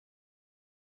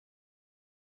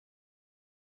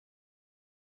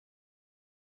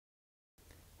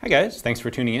Hi guys, thanks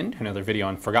for tuning in to another video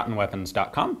on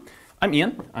ForgottenWeapons.com. I'm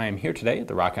Ian. I am here today at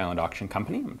the Rock Island Auction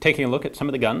Company. I'm taking a look at some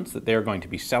of the guns that they're going to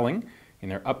be selling in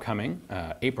their upcoming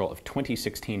April of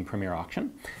 2016 premiere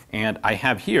auction. And I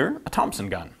have here a Thompson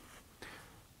gun.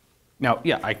 Now,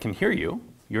 yeah, I can hear you.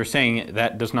 You're saying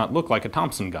that does not look like a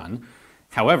Thompson gun.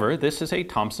 However, this is a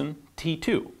Thompson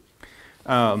T2.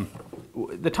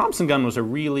 The Thompson gun was a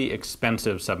really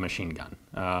expensive submachine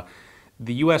gun.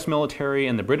 The US military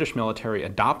and the British military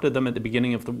adopted them at the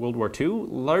beginning of the World War II,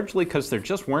 largely because there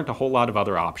just weren't a whole lot of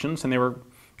other options and they were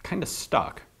kind of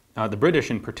stuck. The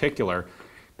British in particular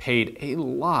paid a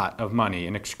lot of money,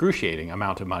 an excruciating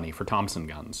amount of money for Thompson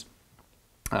guns,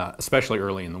 especially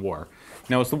early in the war.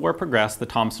 Now as the war progressed, the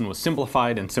Thompson was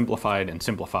simplified and simplified and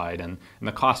simplified, and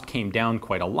the cost came down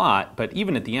quite a lot, but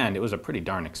even at the end it was a pretty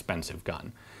darn expensive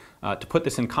gun. To put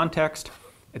this in context,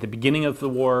 at the beginning of the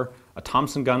war, a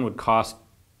Thompson gun would cost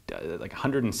like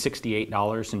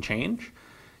 $168 and change.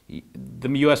 The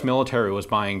US military was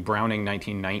buying Browning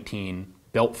 1919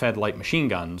 belt-fed light machine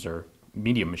guns or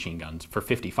medium machine guns for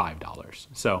 $55.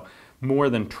 So more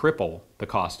than triple the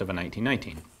cost of a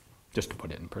 1919, just to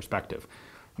put it in perspective.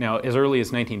 Now, as early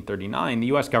as 1939, the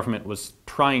US government was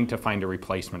trying to find a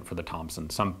replacement for the Thompson,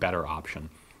 some better option.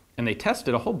 And they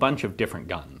tested a whole bunch of different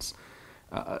guns.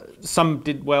 Some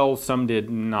did well, some did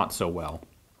not so well.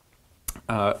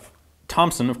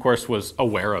 Thompson, of course, was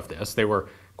aware of this. They were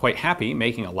quite happy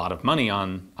making a lot of money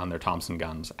on their Thompson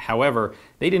guns. However,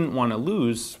 they didn't want to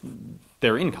lose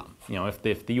their income. You know,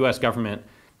 if the US government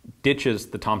ditches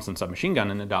the Thompson submachine gun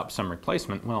and adopts some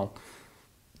replacement, well,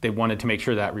 they wanted to make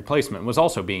sure that replacement was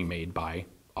also being made by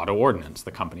Auto-Ordnance,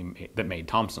 the company that made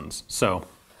Thompsons, or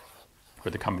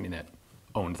the company that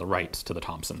owned the rights to the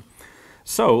Thompson.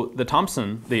 So the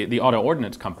Thompson, the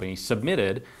Auto-Ordnance company,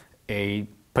 submitted a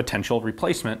potential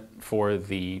replacement for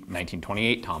the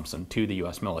 1928 Thompson to the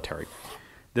US military.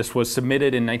 This was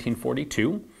submitted in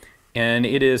 1942, and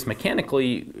it is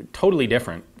mechanically totally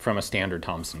different from a standard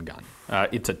Thompson gun.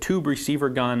 It's a tube receiver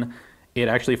gun. It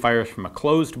actually fires from a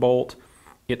closed bolt.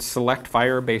 It's select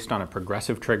fire based on a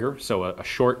progressive trigger, so a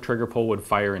short trigger pull would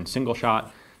fire in single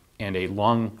shot, and a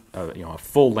long, a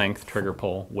full-length trigger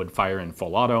pull would fire in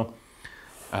full auto.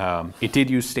 It did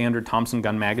use standard Thompson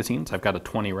gun magazines. I've got a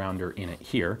 20-rounder in it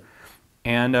here.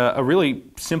 And a really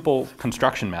simple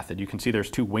construction method. You can see there's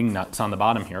two wing nuts on the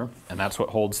bottom here, and that's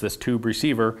what holds this tube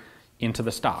receiver into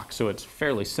the stock. So it's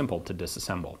fairly simple to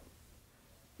disassemble.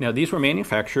 Now these were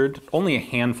manufactured, only a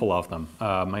handful of them.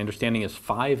 My understanding is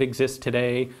 5 exist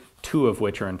today, 2 of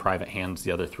which are in private hands,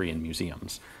 the other 3 in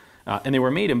museums. And they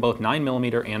were made in both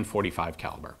 9mm and .45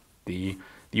 caliber. The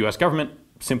US government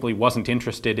simply wasn't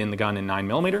interested in the gun in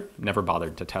 9mm, never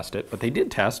bothered to test it, but they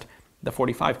did test the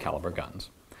 .45 caliber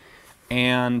guns.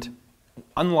 And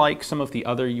unlike some of the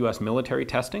other US military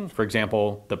testing, for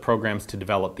example, the programs to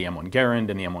develop the M1 Garand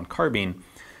and the M1 carbine,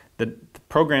 the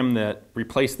program that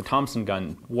replaced the Thompson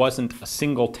gun wasn't a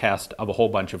single test of a whole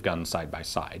bunch of guns side by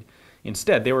side.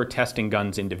 Instead, they were testing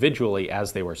guns individually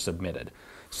as they were submitted.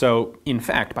 So, in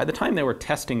fact, by the time they were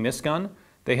testing this gun,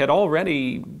 they had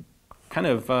already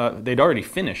they'd already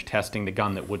finished testing the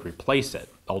gun that would replace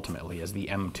it, ultimately, as the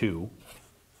M2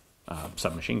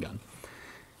 submachine gun.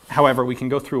 However, we can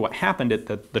go through what happened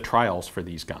at the trials for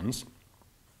these guns.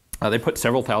 They put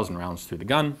several thousand rounds through the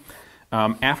gun.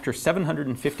 After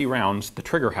 750 rounds, the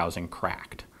trigger housing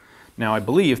cracked. Now, I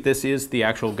believe this is the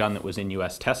actual gun that was in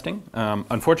US testing.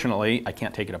 Unfortunately, I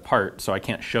can't take it apart, so I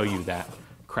can't show you that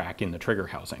crack in the trigger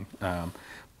housing.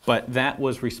 But that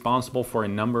was responsible for a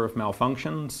number of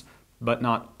malfunctions, but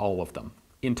not all of them.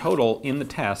 In total, in the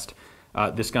test,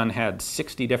 this gun had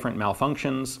 60 different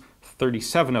malfunctions.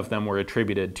 37 of them were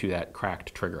attributed to that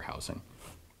cracked trigger housing.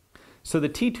 So the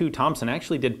T2 Thompson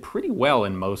actually did pretty well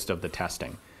in most of the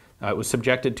testing. It was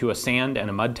subjected to a sand and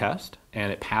a mud test,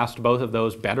 and it passed both of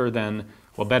those better than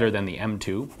the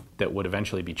M2 that would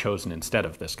eventually be chosen instead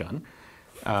of this gun.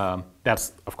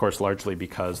 That's, of course, largely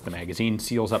because the magazine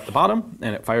seals up the bottom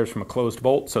and it fires from a closed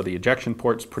bolt, so the ejection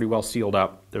port's pretty well sealed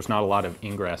up. There's not a lot of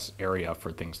ingress area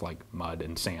for things like mud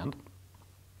and sand.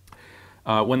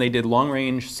 When they did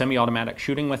long-range semi-automatic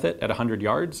shooting with it at 100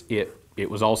 yards, it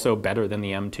was also better than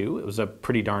the M2. It was a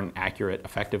pretty darn accurate,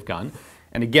 effective gun.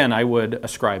 And again, I would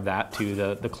ascribe that to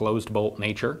the closed bolt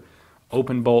nature.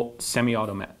 Open bolt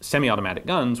semi-automatic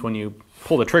guns, when you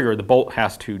pull the trigger, the bolt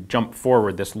has to jump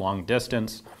forward this long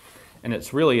distance, and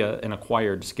it's really an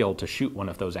acquired skill to shoot one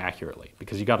of those accurately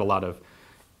because you got a lot of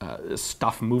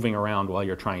stuff moving around while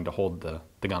you're trying to hold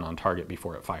the gun on target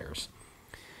before it fires.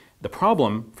 The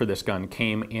problem for this gun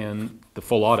came in the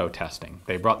full auto testing.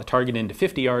 They brought the target into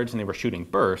 50 yards and they were shooting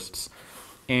bursts,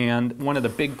 And one of the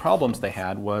big problems they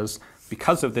had was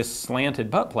because of this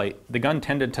slanted butt plate, the gun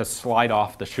tended to slide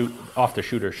off the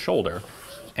shooter's shoulder,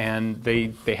 and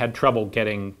they had trouble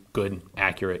getting good,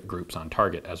 accurate groups on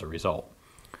target as a result.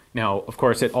 Now, of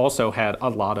course, it also had a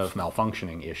lot of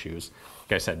malfunctioning issues.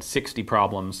 Like I said, 60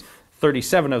 problems,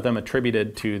 37 of them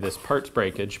attributed to this parts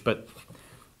breakage, but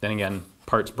then again,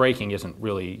 parts breaking isn't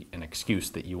really an excuse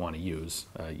that you want to use.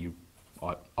 You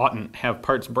oughtn't have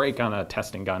parts break on a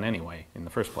testing gun anyway in the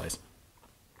first place.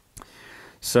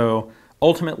 So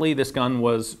ultimately, this gun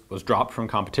was dropped from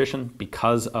competition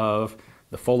because of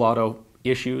the full auto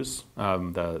issues,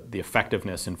 the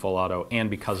effectiveness in full auto, and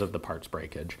because of the parts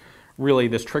breakage. Really,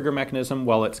 this trigger mechanism,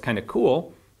 while it's kind of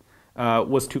cool,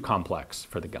 was too complex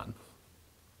for the gun.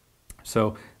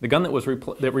 So the gun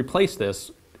that replaced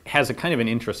this has a kind of an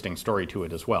interesting story to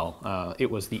it as well. It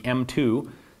was the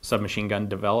M2 submachine gun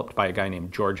developed by a guy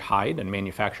named George Hyde and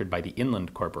manufactured by the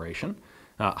Inland Corporation.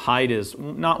 Hyde is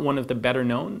not one of the better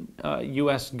known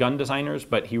US gun designers,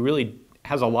 but he really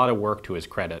has a lot of work to his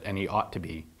credit, and he ought to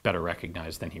be better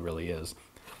recognized than he really is.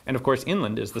 And of course,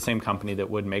 Inland is the same company that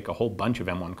would make a whole bunch of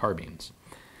M1 carbines.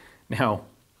 Now,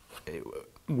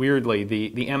 weirdly,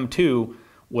 the M2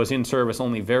 was in service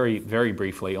only very, very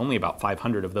briefly. Only about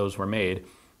 500 of those were made.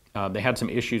 They had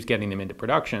some issues getting them into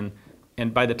production,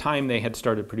 and by the time they had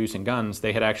started producing guns,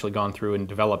 they had actually gone through and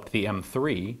developed the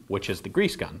M3, which is the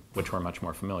grease gun, which we're much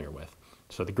more familiar with.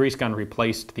 So the grease gun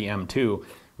replaced the M2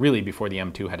 really before the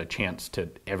M2 had a chance to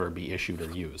ever be issued or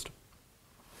used.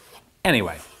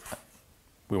 Anyway,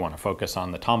 we want to focus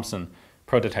on the Thompson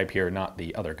prototype here, not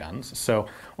the other guns. So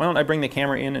why don't I bring the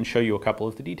camera in and show you a couple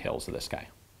of the details of this guy.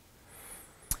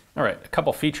 All right, a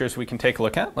couple features we can take a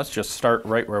look at. Let's just start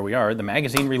right where we are. The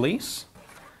magazine release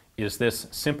is this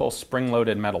simple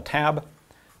spring-loaded metal tab.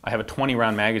 I have a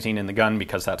 20-round magazine in the gun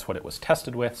because that's what it was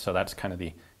tested with, so that's kind of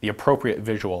the appropriate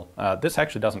visual. This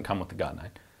actually doesn't come with the gun.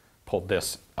 I pulled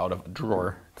this out of a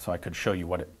drawer so I could show you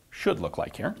what it should look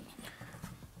like here.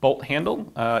 Bolt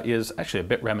handle is actually a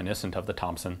bit reminiscent of the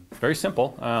Thompson. Very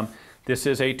simple. This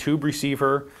is a tube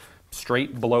receiver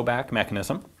straight blowback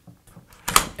mechanism.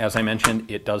 As I mentioned,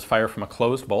 it does fire from a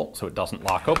closed bolt, so it doesn't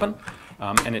lock open,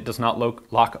 and it does not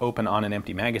lock open on an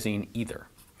empty magazine either.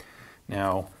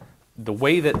 Now, the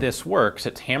way that this works,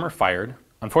 it's hammer fired.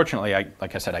 Unfortunately,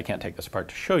 like I said, I can't take this apart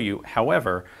to show you.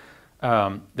 However,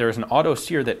 there is an auto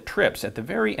sear that trips at the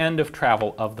very end of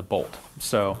travel of the bolt.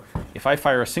 So if I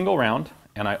fire a single round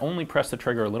and I only press the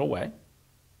trigger a little way,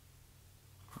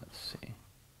 let's see,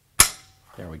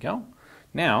 there we go.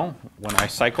 Now, when I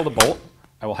cycle the bolt,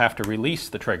 I will have to release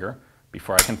the trigger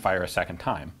before I can fire a second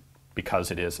time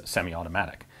because it is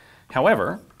semi-automatic.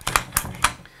 However,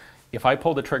 if I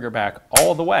pull the trigger back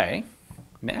all the way,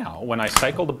 now when I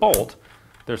cycle the bolt,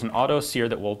 there's an auto sear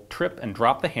that will trip and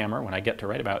drop the hammer when I get to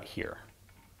right about here.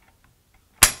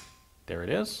 There it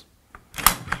is.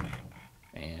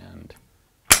 And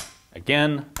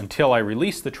again, until I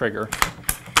release the trigger,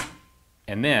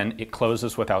 and then it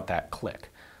closes without that click.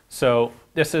 So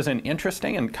this is an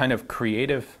interesting and kind of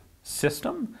creative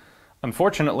system.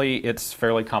 Unfortunately, it's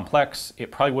fairly complex. It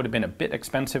probably would have been a bit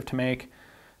expensive to make,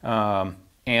 and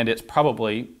it's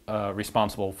probably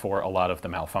responsible for a lot of the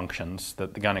malfunctions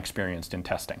that the gun experienced in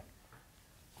testing.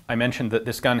 I mentioned that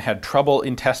this gun had trouble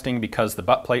in testing because the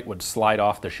butt plate would slide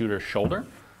off the shooter's shoulder.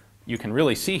 You can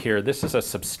really see here, this is a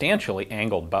substantially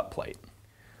angled butt plate.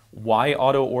 Why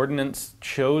Auto-Ordnance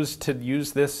chose to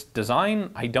use this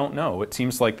design, I don't know. It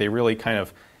seems like they really kind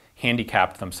of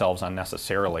handicapped themselves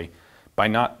unnecessarily by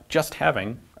not just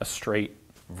having a straight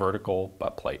vertical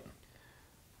butt plate.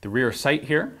 The rear sight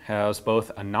here has both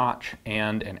a notch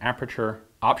and an aperture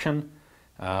option.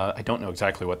 I don't know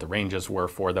exactly what the ranges were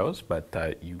for those, but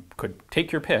you could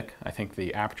take your pick. I think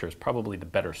the aperture is probably the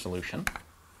better solution.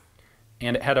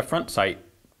 And it had a front sight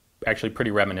actually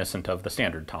pretty reminiscent of the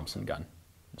standard Thompson gun,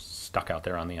 stuck out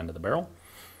there on the end of the barrel.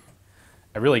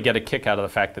 I really get a kick out of the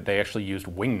fact that they actually used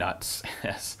wing nuts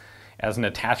as an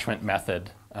attachment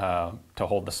method to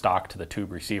hold the stock to the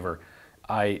tube receiver.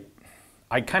 I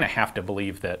kind of have to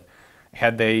believe that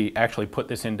had they actually put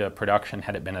this into production,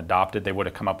 had it been adopted, they would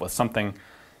have come up with something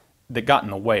that got in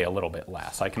the way a little bit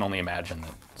less. I can only imagine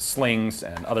that slings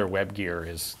and other web gear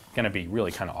is going to be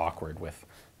really kind of awkward with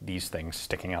these things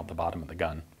sticking out the bottom of the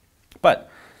gun. But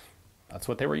that's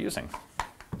what they were using.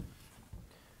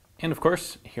 And of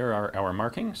course, here are our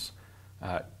markings.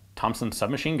 Thompson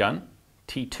submachine gun,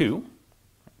 T2, right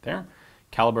there.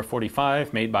 Caliber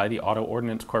 45, made by the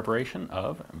Auto-Ordnance Corporation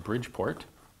of Bridgeport,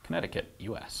 Connecticut,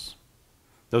 US.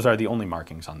 Those are the only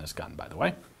markings on this gun, by the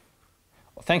way.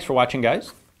 Well, thanks for watching,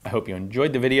 guys. I hope you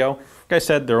enjoyed the video. Like I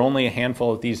said, there are only a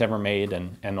handful of these ever made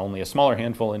and only a smaller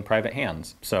handful in private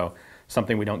hands, so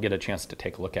something we don't get a chance to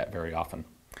take a look at very often.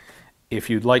 If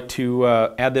you'd like to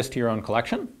add this to your own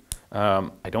collection,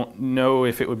 I don't know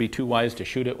if it would be too wise to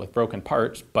shoot it with broken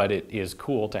parts, but it is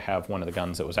cool to have one of the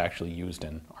guns that was actually used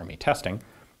in Army testing.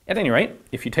 At any rate,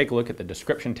 if you take a look at the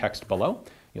description text below,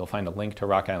 you'll find a link to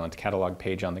Rock Island's catalog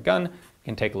page on the gun. You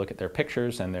can take a look at their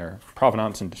pictures and their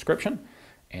provenance and description.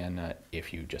 And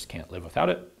if you just can't live without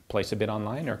it, place a bid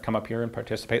online or come up here and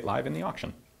participate live in the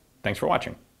auction. Thanks for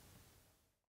watching.